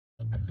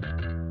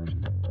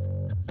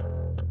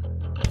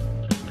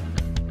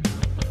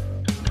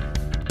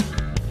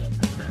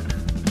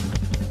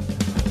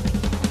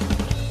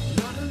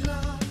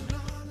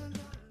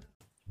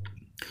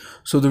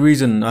So the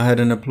reason I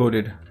hadn't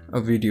uploaded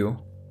a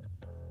video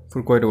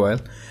for quite a while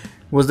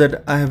was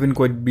that I have been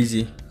quite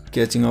busy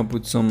catching up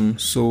with some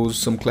shows,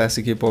 some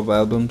classic hip hop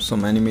albums,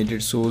 some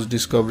animated shows,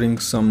 discovering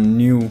some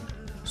new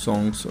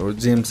songs or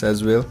gems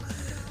as well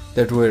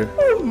that were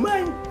Oh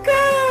my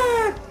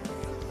god!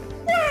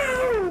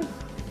 Wow!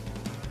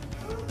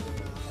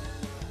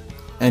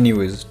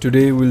 Anyways,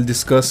 today we'll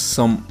discuss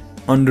some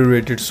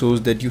underrated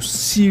shows that you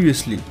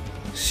seriously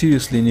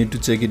need to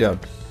check it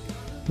out.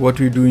 What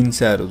We Do in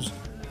Shadows.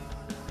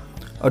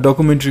 A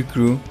documentary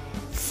crew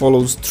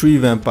follows three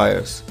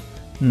vampires,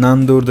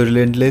 Nandor the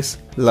Relentless,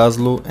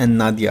 Laszlo and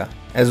Nadia,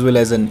 as well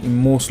as an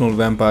emotional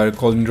vampire,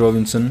 Colin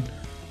Robinson,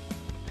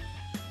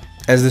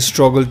 as they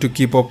struggle to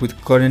keep up with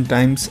current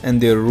times and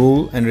their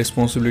role and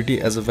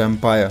responsibility as a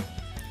vampire,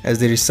 as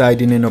they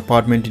reside in an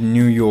apartment in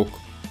New York.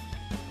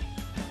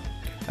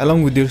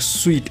 Along with their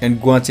sweet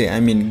and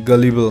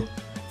gullible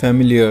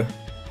familiar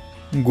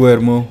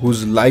Guillermo,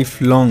 whose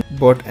lifelong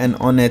but an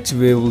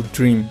unachievable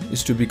dream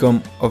is to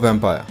become a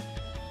vampire.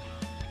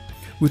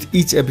 With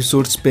each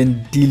episode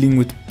spent dealing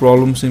with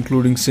problems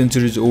including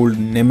centuries-old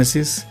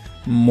nemesis,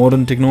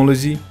 modern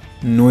technology,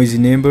 noisy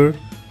neighbor,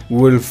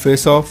 world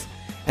face-off,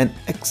 and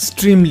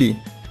extremely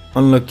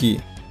unlucky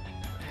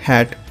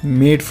hat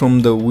made from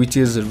the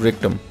witch's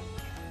rectum.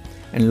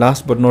 And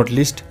last but not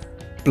least,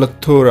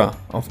 plethora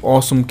of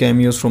awesome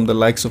cameos from the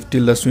likes of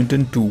Tilda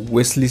Swinton to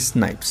Wesley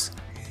Snipes.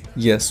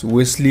 Yes,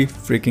 Wesley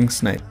freaking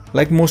Snipes.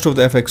 Like most of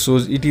the FX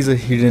shows, it is a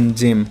hidden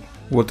gem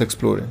worth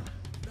exploring.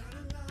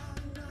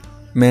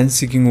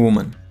 Man-Seeking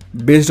Woman.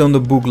 Based on the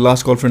book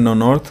Last Girlfriend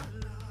on Earth,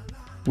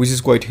 which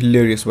is quite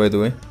hilarious by the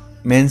way,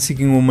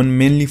 Man-Seeking Woman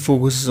mainly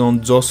focuses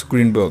on Josh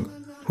Greenberg,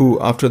 who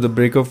after the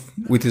breakup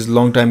with his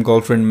longtime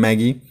girlfriend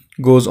Maggie,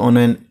 goes on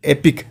an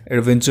epic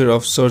adventure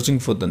of searching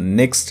for the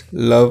next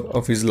love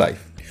of his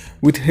life.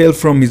 With help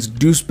from his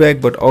douchebag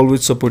but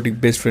always supporting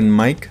best friend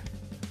Mike,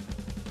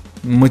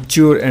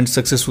 mature and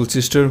successful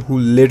sister who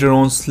later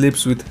on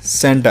sleeps with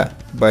Santa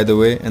by the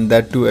way, and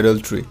that too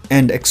adultery,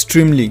 and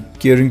extremely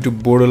caring to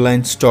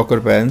borderline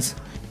stalker parents.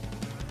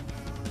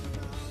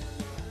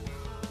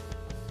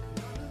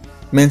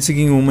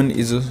 Man-Seeking Woman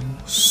is a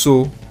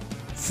show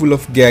full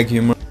of gag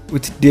humor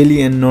with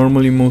daily and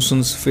normal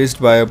emotions faced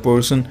by a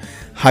person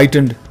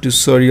heightened to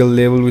surreal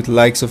level with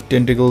likes of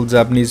tentacle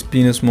Japanese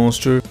penis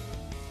monster,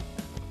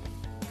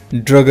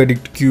 drug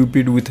addict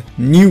Cupid with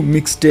new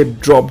mixtape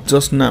dropped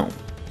just now,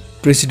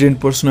 President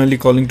personally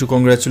calling to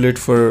congratulate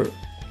for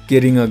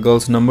getting a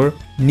girl's number,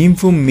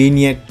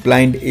 nymphomaniac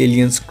blind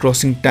aliens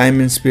crossing time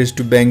and space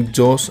to bang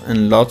Josh,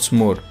 and lots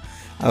more.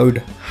 I would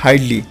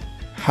highly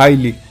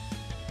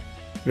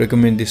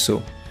recommend this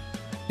show.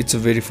 It's a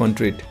very fun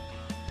treat.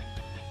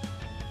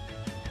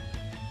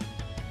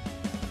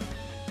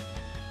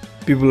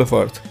 People of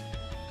Earth.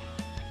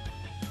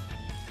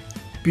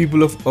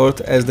 People of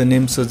Earth, as the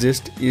name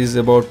suggests, is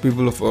about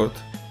people of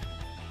Earth.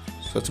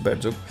 Such a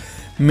bad joke.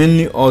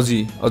 Mainly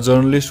Ozzy, a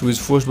journalist who is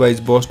forced by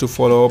his boss to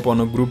follow up on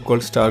a group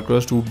called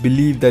Starcrust who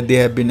believe that they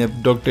have been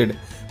abducted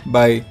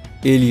by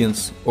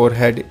aliens or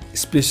had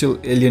special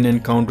alien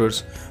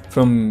encounters,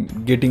 from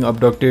getting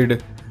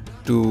abducted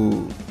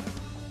to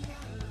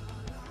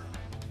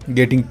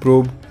getting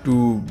probed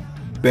to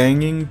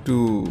banging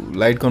to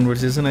light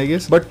conversation, I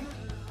guess. But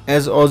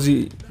as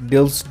Ozzy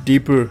delves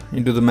deeper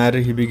into the matter,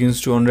 he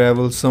begins to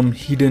unravel some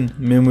hidden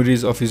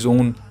memories of his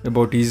own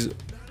about his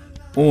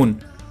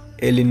own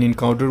alien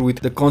encounter with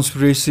the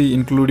conspiracy,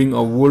 including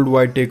a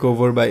worldwide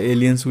takeover by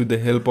aliens with the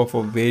help of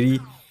a very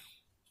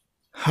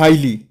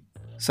highly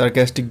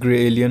sarcastic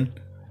grey alien,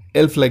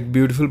 elf-like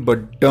beautiful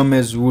but dumb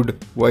as wood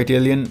white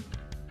alien,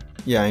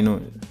 yeah I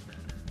know,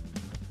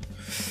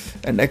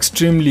 and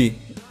extremely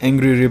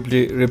angry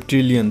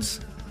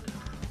reptilians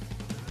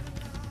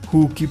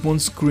who keep on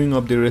screwing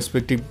up their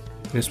respective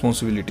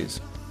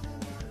responsibilities.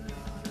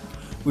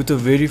 With a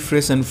very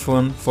fresh and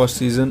fun first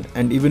season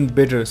and even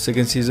better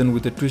second season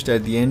with a twist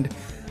at the end.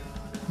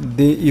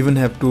 They even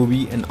have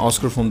Toby and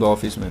Oscar from The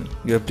Office, man.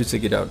 You have to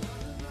check it out.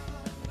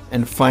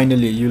 And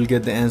finally, you'll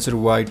get the answer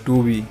why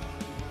Toby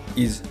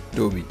is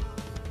Toby.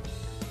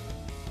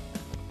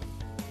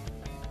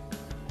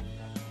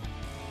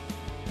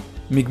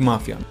 Mig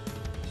Mafia.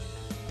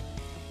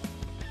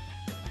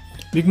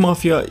 Mig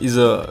Mafia is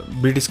a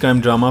British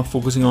crime drama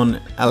focusing on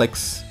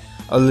Alex,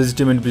 a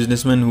legitimate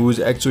businessman who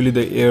is actually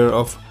the heir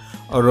of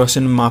a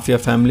Russian mafia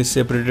family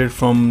separated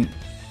from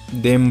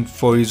them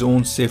for his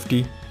own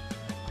safety,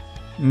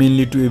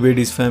 mainly to evade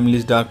his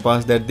family's dark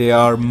past that they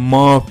are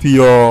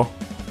mafia.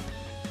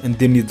 And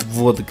then it's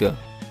vodka.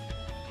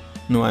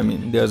 No, I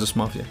mean, they are just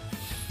mafia.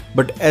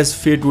 But as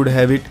fate would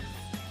have it,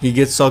 he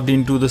gets sucked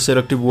into the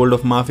seductive world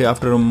of mafia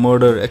after a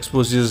murder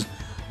exposes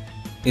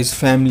his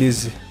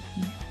family's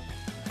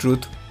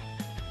truth.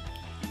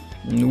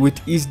 With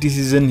each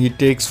decision he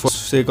takes for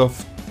sake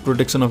of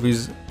protection of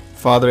his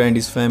father and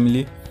his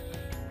family,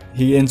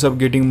 He ends up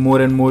getting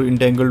more and more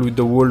entangled with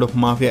the world of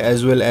mafia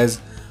as well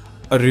as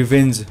a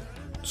revenge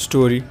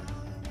story.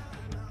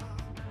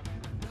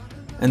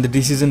 And the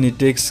decision he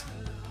takes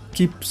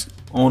keeps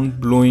on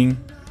blowing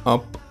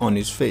up on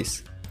his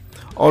face.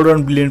 All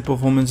round brilliant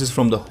performances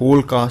from the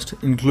whole cast,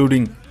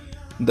 including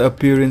the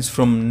appearance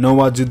from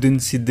Nawazuddin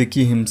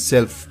Siddiqui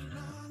himself.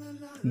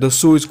 The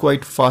show is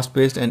quite fast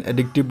paced and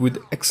addictive with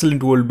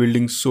excellent world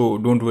building, so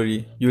don't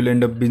worry, you'll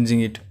end up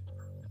binging it.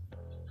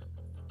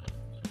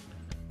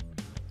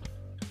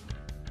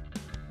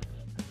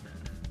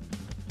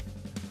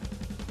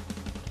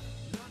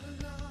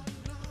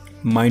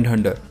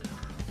 Mindhunter.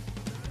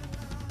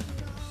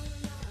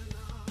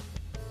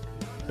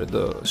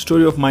 The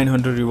story of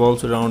Mindhunter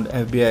revolves around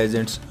FBI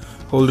agents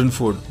Holden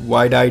Ford,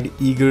 wide-eyed,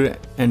 eager,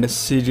 and a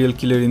serial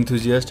killer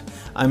enthusiast.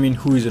 I mean,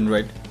 who isn't,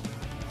 right?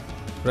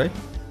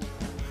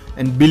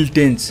 And Bill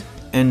Tench,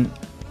 an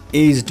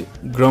aged,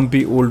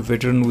 grumpy old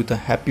veteran with a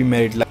happy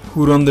married life,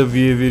 who run the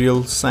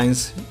behavioral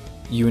science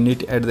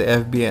unit at the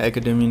FBI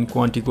Academy in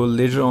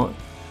Quantico,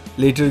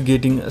 later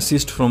getting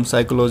assist from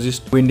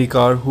psychologist Wendy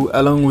Carr, who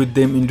along with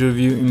them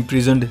interview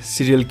imprisoned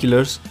serial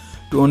killers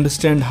to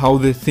understand how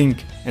they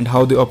think and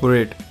how they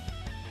operate,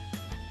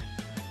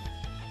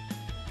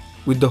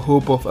 with the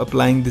hope of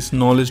applying this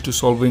knowledge to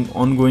solving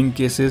ongoing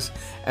cases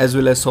as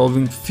well as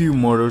solving few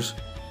murders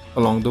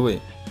along the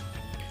way.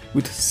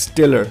 With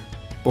stellar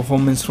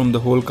performance from the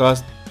whole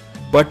cast,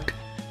 but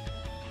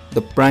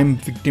the prime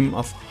victim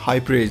of high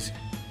praise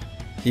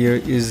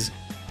here is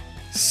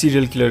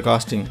serial killer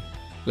casting.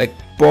 Like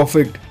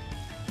perfect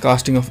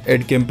casting of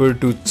Ed Kemper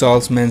to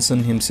Charles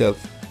Manson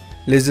himself.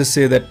 Let's just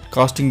say that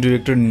casting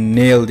director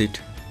nailed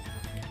it.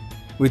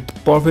 With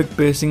perfect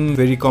pacing,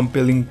 very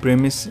compelling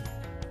premise,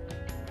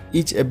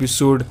 each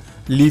episode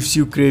leaves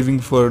you craving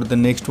for the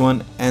next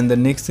one, and the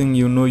next thing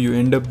you know, you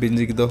end up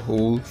binging the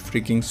whole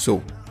freaking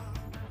show.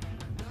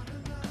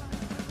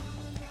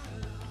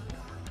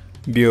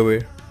 Be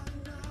aware.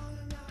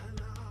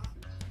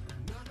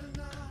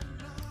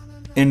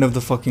 End of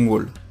the fucking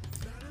world.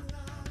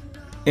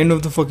 End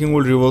of the fucking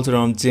world revolves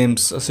around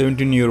James, a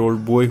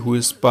 17-year-old boy who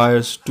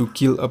aspires to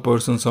kill a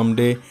person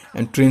someday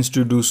and trains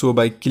to do so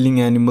by killing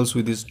animals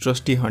with his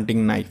trusty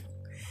hunting knife.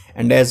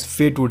 And as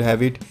fate would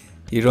have it,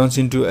 he runs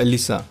into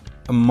Alyssa,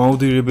 a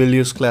mouthy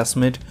rebellious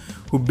classmate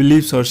who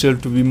believes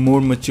herself to be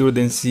more mature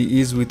than she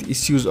is with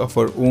issues of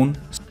her own,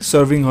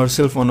 serving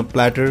herself on a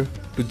platter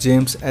to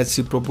James as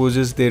she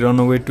proposes they run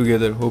away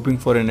together, hoping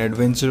for an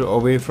adventure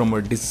away from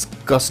her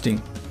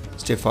disgusting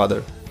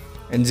stepfather.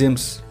 And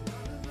James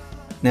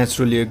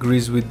naturally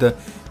agrees with the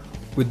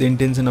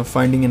intention of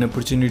finding an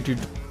opportunity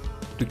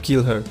to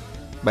kill her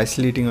by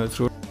slitting her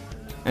throat.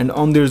 And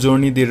on their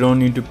journey they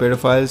run into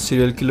pedophiles,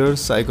 serial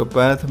killers,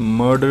 psychopath,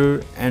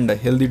 murder, and a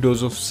healthy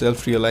dose of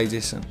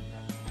self-realization.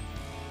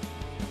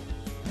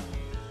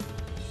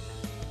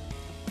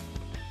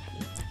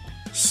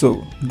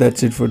 So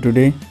that's it for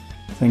today.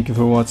 Thank you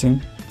for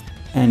watching.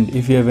 And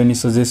if you have any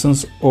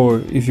suggestions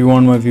or if you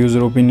want my views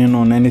or opinion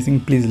on anything,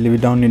 please leave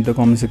it down in the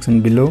comment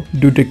section below.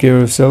 Do take care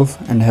of yourself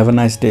and have a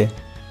nice day.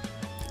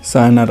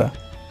 Sayonara.